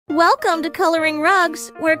Welcome to Coloring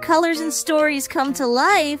Rugs, where colors and stories come to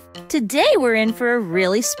life. Today we're in for a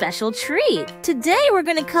really special treat. Today we're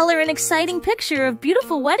going to color an exciting picture of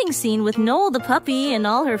beautiful wedding scene with Noel the puppy and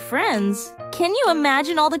all her friends. Can you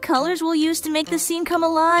imagine all the colors we'll use to make the scene come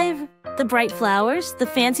alive? The bright flowers, the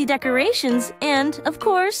fancy decorations, and, of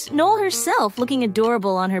course, Noel herself looking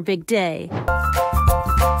adorable on her big day.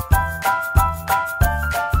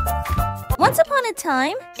 Once upon a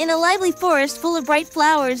time, in a lively forest full of bright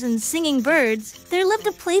flowers and singing birds, there lived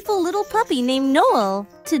a playful little puppy named Noel.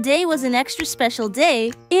 Today was an extra special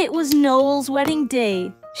day. It was Noel's wedding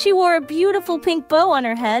day. She wore a beautiful pink bow on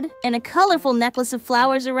her head and a colorful necklace of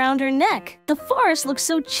flowers around her neck. The forest looked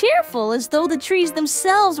so cheerful, as though the trees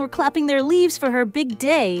themselves were clapping their leaves for her big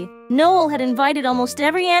day. Noel had invited almost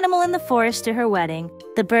every animal in the forest to her wedding.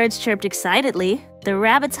 The birds chirped excitedly, the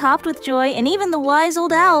rabbits hopped with joy, and even the wise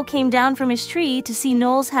old owl came down from his tree to see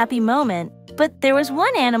Noel's happy moment. But there was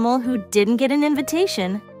one animal who didn't get an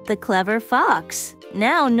invitation: the clever fox.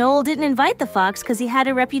 Now, Noel didn't invite the fox because he had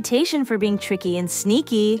a reputation for being tricky and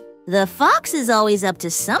sneaky. The fox is always up to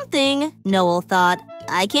something, Noel thought.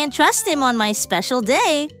 I can't trust him on my special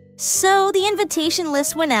day. So the invitation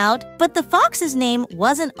list went out, but the fox's name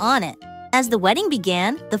wasn't on it. As the wedding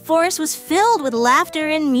began, the forest was filled with laughter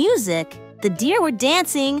and music. The deer were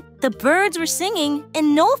dancing, the birds were singing,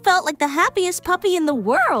 and Noel felt like the happiest puppy in the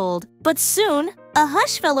world. But soon, a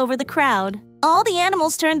hush fell over the crowd. All the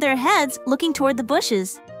animals turned their heads, looking toward the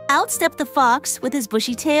bushes. Out stepped the fox, with his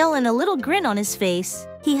bushy tail and a little grin on his face.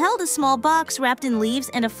 He held a small box wrapped in leaves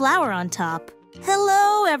and a flower on top.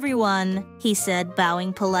 "Hello, everyone," he said,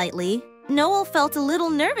 bowing politely. Noel felt a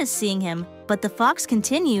little nervous seeing him, but the fox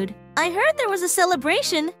continued. "I heard there was a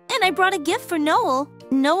celebration, and I brought a gift for Noel."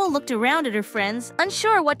 Noel looked around at her friends,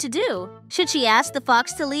 unsure what to do. Should she ask the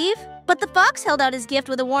fox to leave? But the fox held out his gift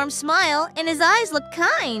with a warm smile, and his eyes looked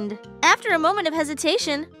kind. After a moment of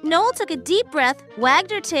hesitation, Noel took a deep breath,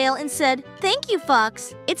 wagged her tail, and said, "Thank you,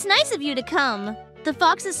 Fox. It's nice of you to come." The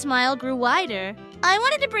fox's smile grew wider. "I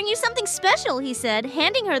wanted to bring you something special," he said,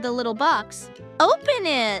 handing her the little box. "Open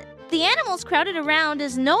it." The animals crowded around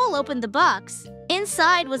as Noel opened the box.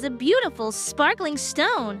 Inside was a beautiful, sparkling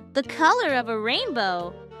stone, the color of a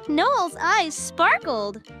rainbow. Noel's eyes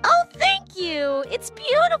sparkled. "Oh, thank you! It's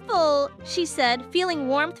beautiful!" she said, feeling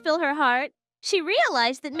warmth fill her heart. She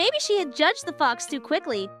realized that maybe she had judged the fox too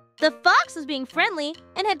quickly. The fox was being friendly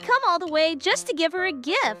and had come all the way just to give her a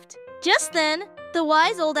gift. Just then, the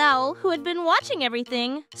wise old owl, who had been watching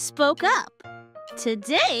everything, spoke up.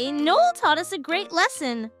 "Today, Noel taught us a great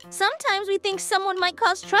lesson. Sometimes we think someone might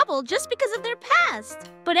cause trouble just because of their past,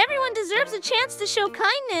 but everyone deserves a chance to show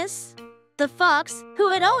kindness." The fox, who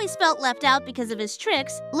had always felt left out because of his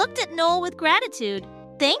tricks, looked at Noel with gratitude.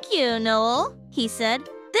 "Thank you, Noel," he said.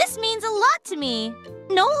 "This means a lot to me."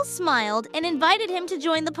 Noel smiled and invited him to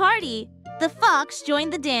join the party. The fox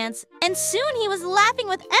joined the dance, and soon he was laughing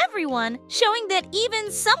with everyone, showing that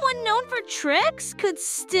even someone known for tricks could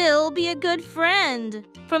still be a good friend.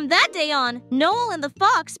 From that day on, Noel and the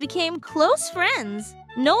fox became close friends.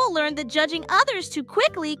 Noel learned that judging others too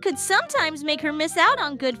quickly could sometimes make her miss out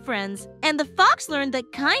on good friends, and the fox learned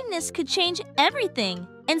that kindness could change everything.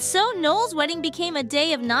 And so Noel's wedding became a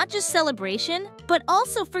day of not just celebration, but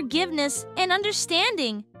also forgiveness and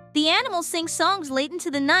understanding. The animals sang songs late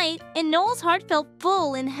into the night, and Noel's heart felt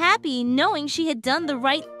full and happy knowing she had done the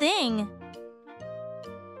right thing.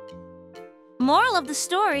 Moral of the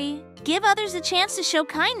story: give others a chance to show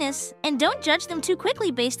kindness, and don't judge them too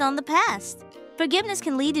quickly based on the past. Forgiveness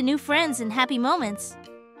can lead to new friends and happy moments.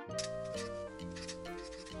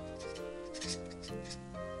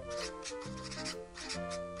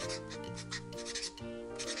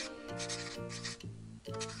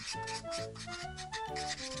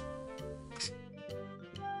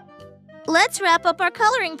 Let's wrap up our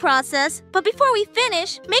coloring process, but before we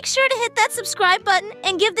finish, make sure to hit that subscribe button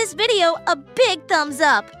and give this video a big thumbs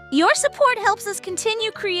up. Your support helps us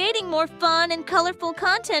continue creating more fun and colorful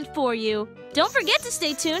content for you. Don't forget to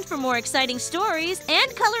stay tuned for more exciting stories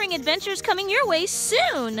and coloring adventures coming your way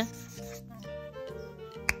soon!